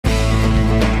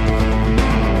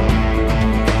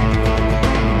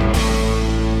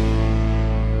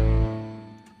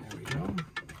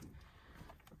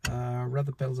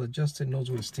adjusted, knows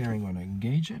where the steering when I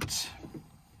engage it.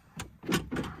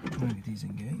 When it is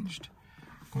engaged.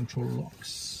 Control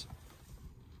locks.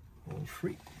 All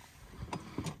free.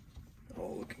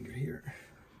 Oh, looking good here.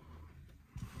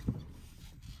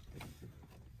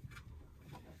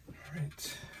 All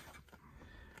right.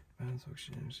 Balance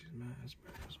oxygen, mass,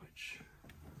 switch.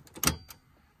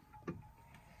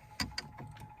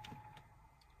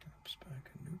 Taps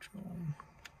back and neutral.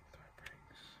 Tire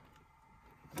brakes.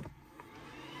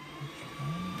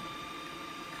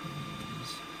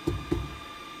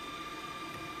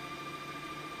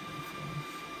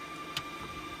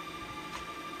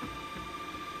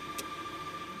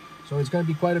 So it's going to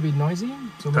be quite a bit noisy.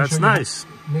 So that's nice.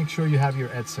 Make sure you have your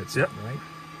headsets yep. on, right?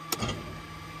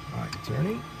 All right,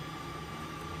 turning.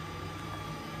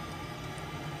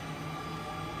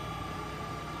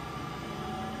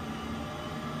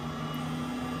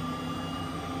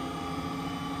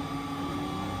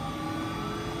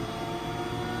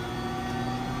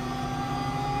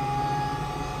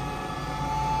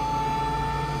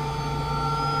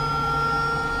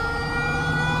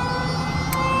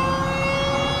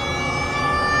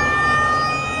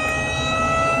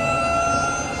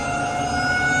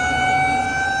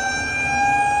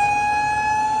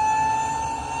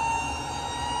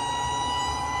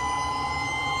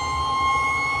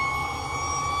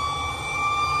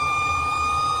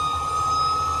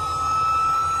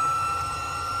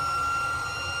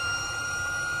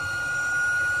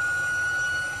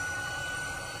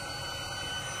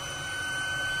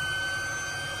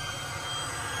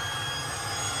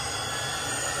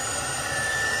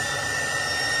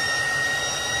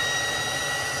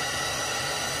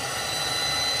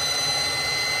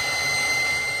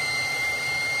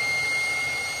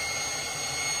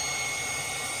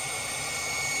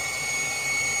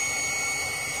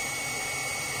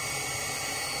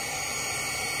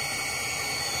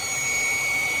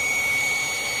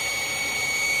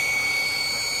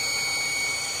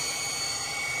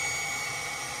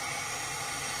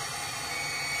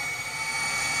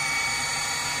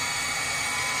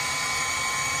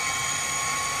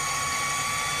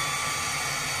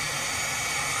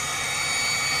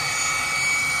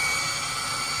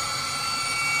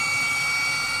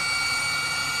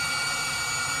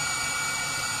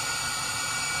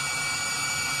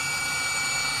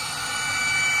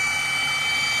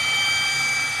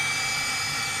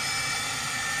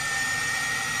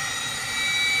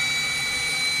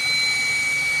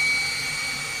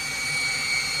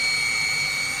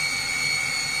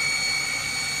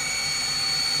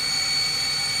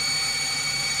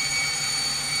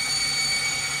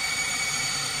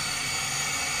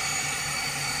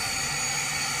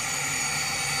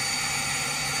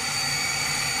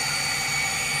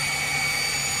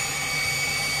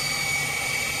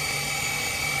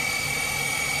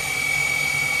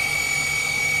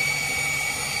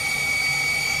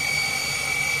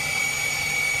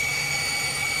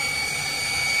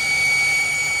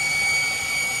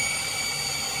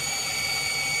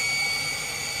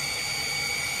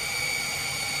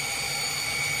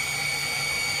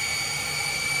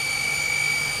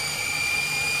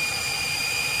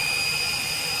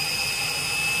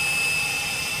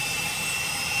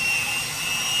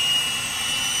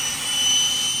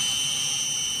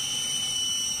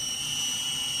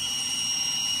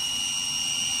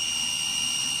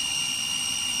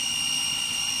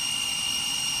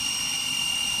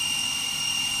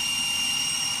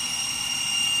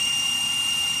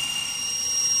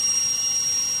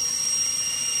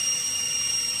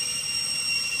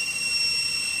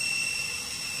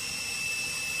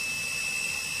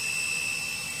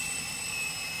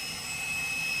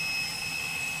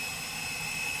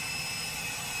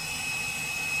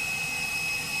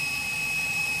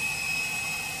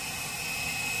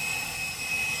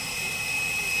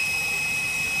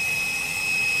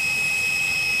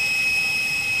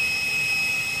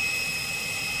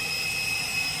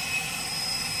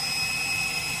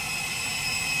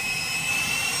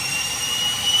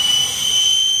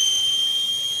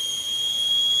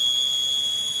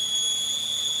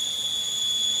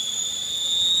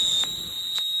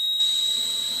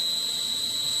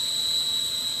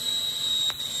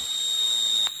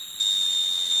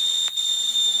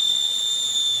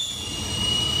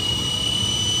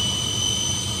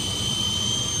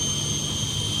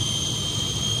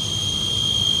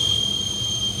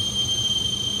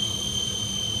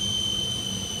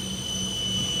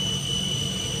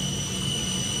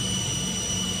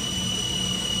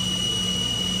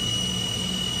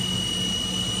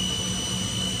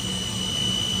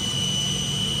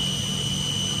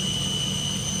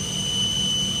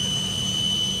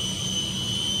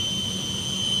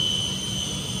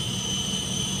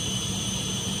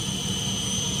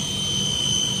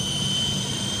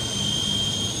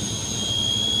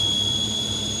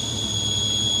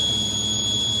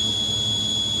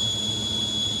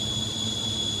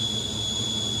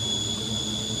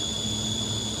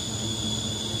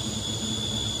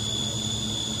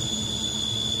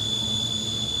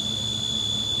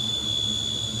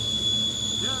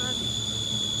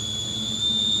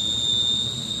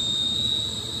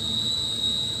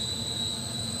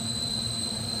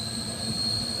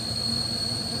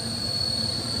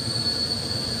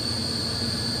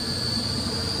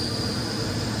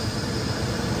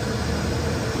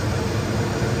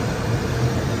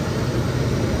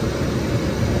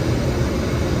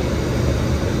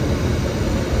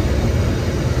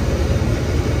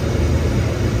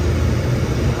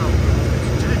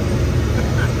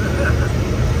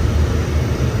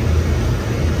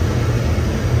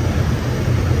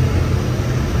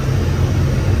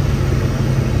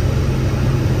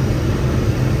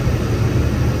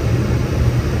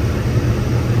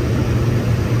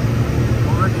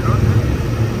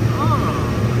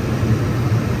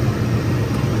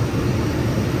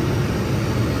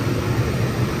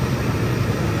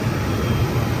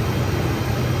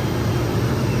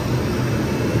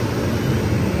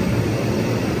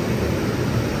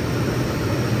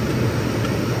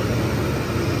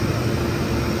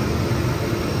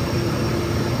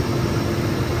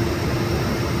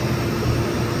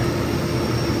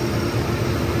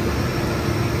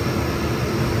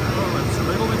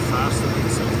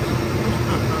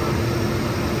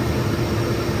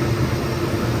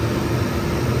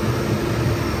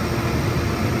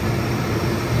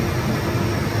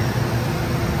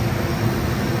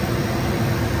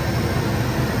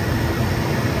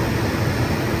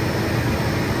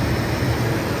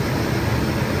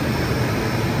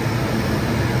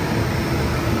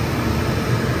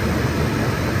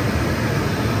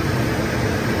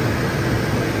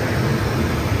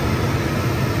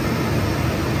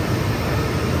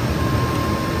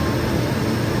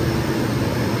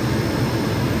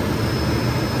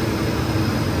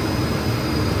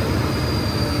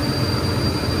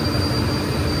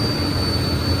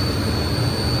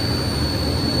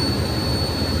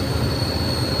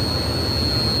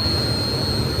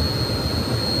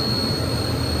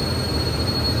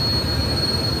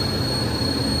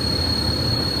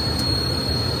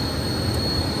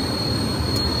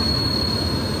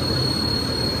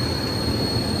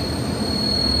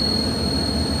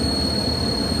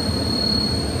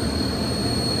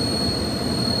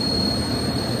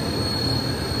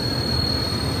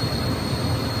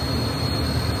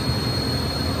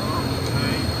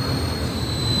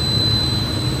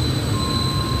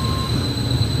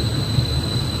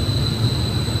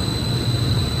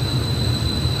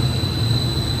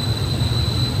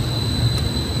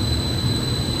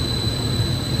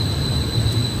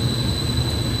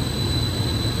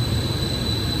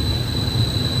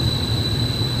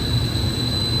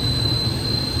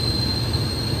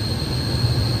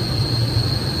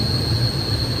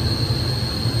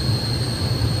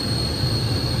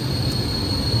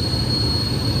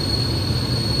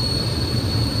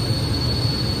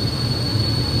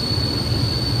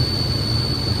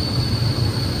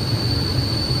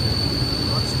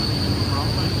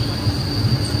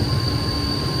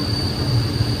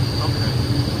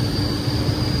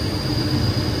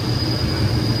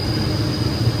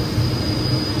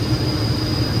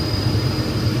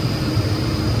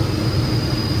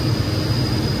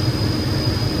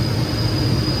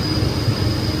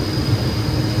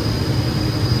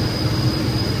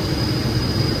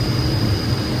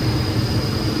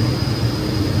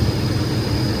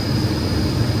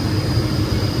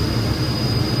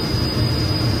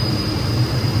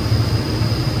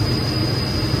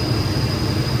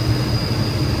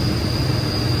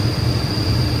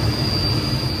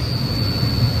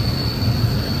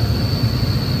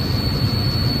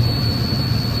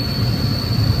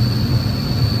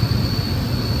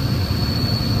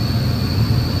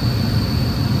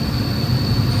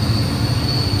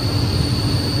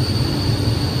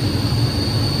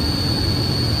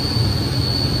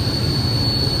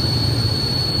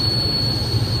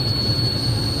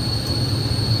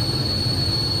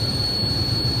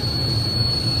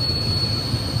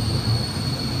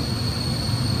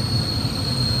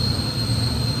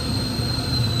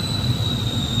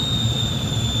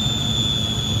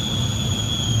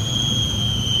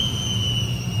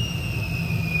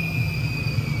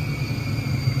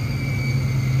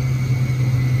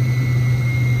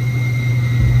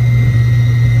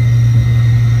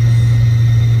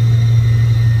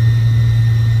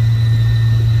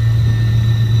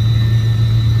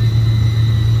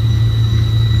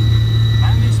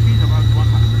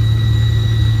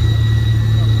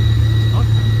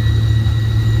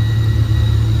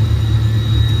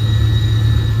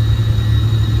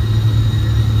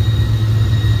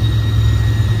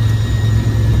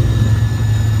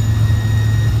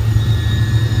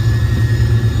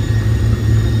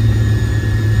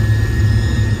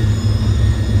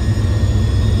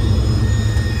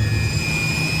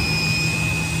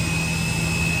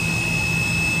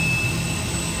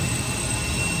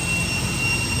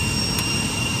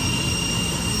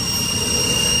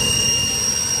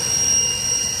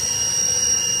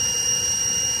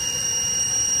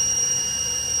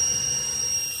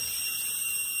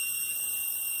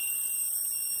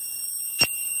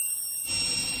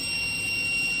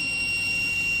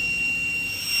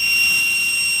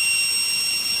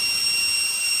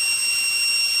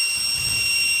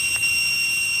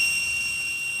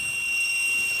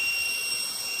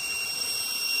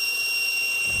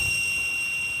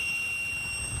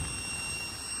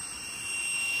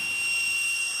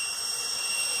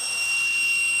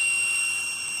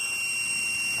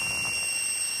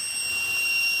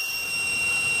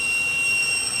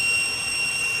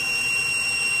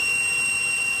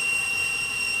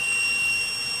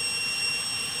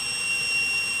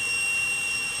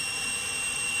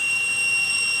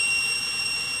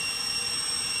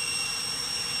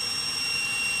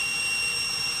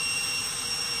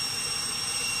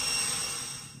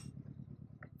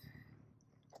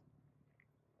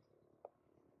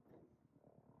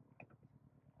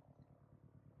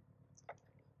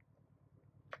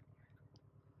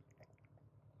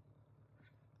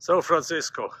 So,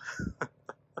 Francisco.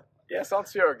 Yes,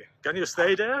 Hansjörg. Can you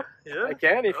stay there? Yeah? I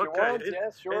can if you Okay. want.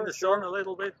 Yes, sure. In the sun a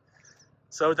little bit.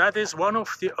 So that is one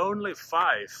of the only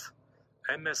 5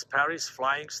 MS Paris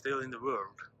flying still in the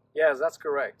world. Yes, that's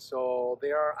correct. So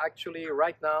there are actually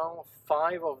right now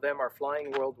 5 of them are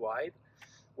flying worldwide.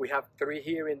 We have 3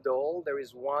 here in Dole. There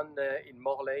is one in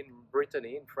Morane, in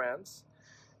Brittany, in France.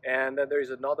 And then there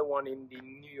is another one in the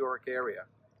New York area.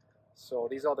 So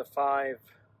these are the 5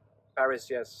 Paris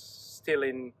jets still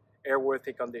in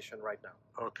airworthy condition right now.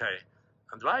 Okay.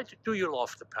 And why do you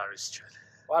love the Paris jet?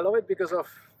 Well, I love it because of,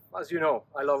 as you know,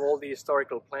 I love all the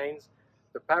historical planes.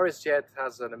 The Paris jet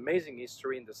has an amazing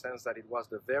history in the sense that it was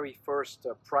the very first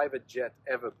private jet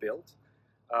ever built,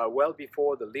 well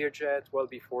before the Learjet, well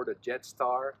before the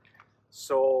Jetstar.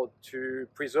 So to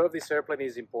preserve this airplane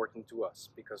is important to us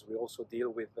because we also deal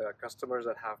with customers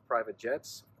that have private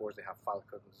jets. Of course, they have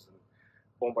Falcons and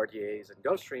Bombardiers and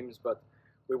Gulfstreams, but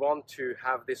we want to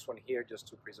have this one here just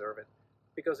to preserve it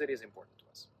because it is important to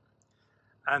us.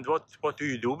 And what do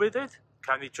you do with it?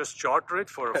 Can we just charter it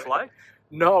for a flight?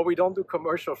 No, we don't do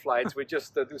commercial flights. We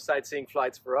just do sightseeing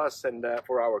flights for us and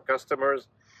for our customers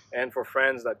and for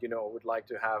friends that, you know, would like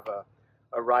to have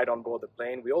a ride on board the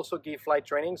plane. We also give flight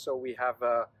training, so we have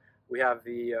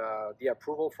the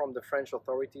approval from the French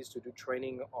authorities to do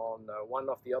training on one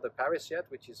of the other Paris jet,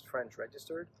 which is French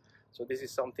registered. So this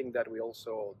is something that we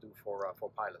also do for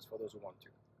pilots, for those who want to.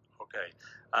 Okay,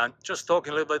 and just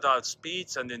talking a little bit about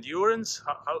speeds and endurance.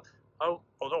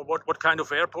 What kind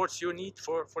of airports you need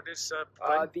for this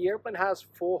plane? The airplane has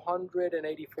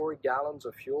 484 gallons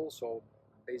of fuel, so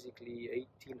basically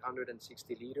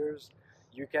 1,860 liters.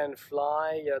 You can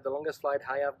fly, the longest flight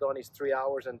I have done is 3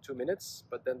 hours and 2 minutes,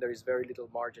 but then there is very little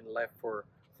margin left for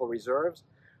reserves.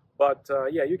 But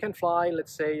yeah, you can fly,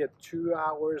 let's say, 2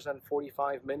 hours and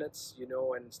 45 minutes, you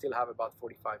know, and still have about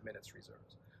 45 minutes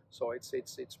reserves. So it's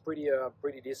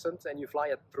pretty decent, and you fly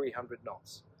at 300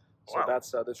 knots. So wow.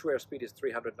 That's the true airspeed is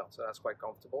 300 knots, so that's quite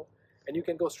comfortable. And you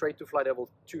can go straight to flight level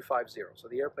 250. So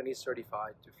the airplane is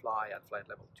certified to fly at flight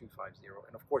level 250,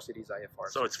 and of course it is IFR.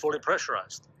 So it's fully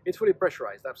pressurized? It's fully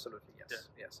pressurized, absolutely, yes.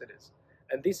 Yeah. Yes, it is.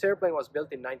 And this airplane was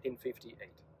built in 1958.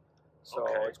 So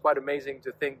okay. It's quite amazing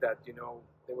to think that, you know,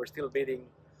 they were still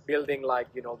building like,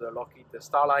 you know, the Lockheed, the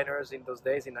Starliners in those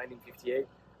days in 1958,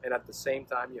 and at the same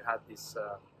time you had these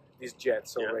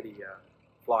jets already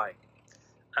flying.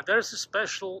 And there's a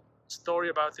special story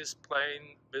about this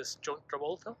plane with John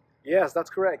Travolta? Yes, that's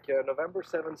correct. November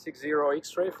 760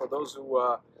 X-Ray, for those who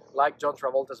like John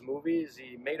Travolta's movies,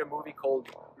 he made a movie called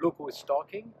Look Who's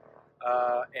Talking.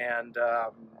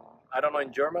 I don't know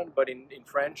in German, but in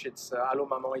French it's Allô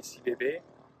maman ici bébé.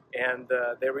 And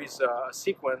there is a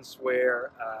sequence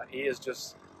where he is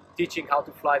just teaching how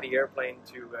to fly the airplane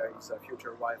to his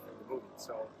future wife in the movie.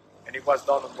 So, and it was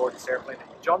done on board this airplane.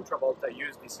 And John Travolta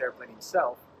used this airplane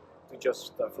himself to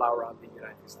just fly around the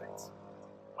United States.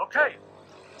 Okay,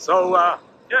 so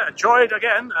yeah, enjoy it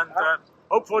again, and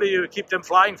hopefully you keep them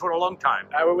flying for a long time.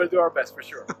 We will do our best for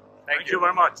sure. Thank you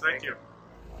very much. Thank you.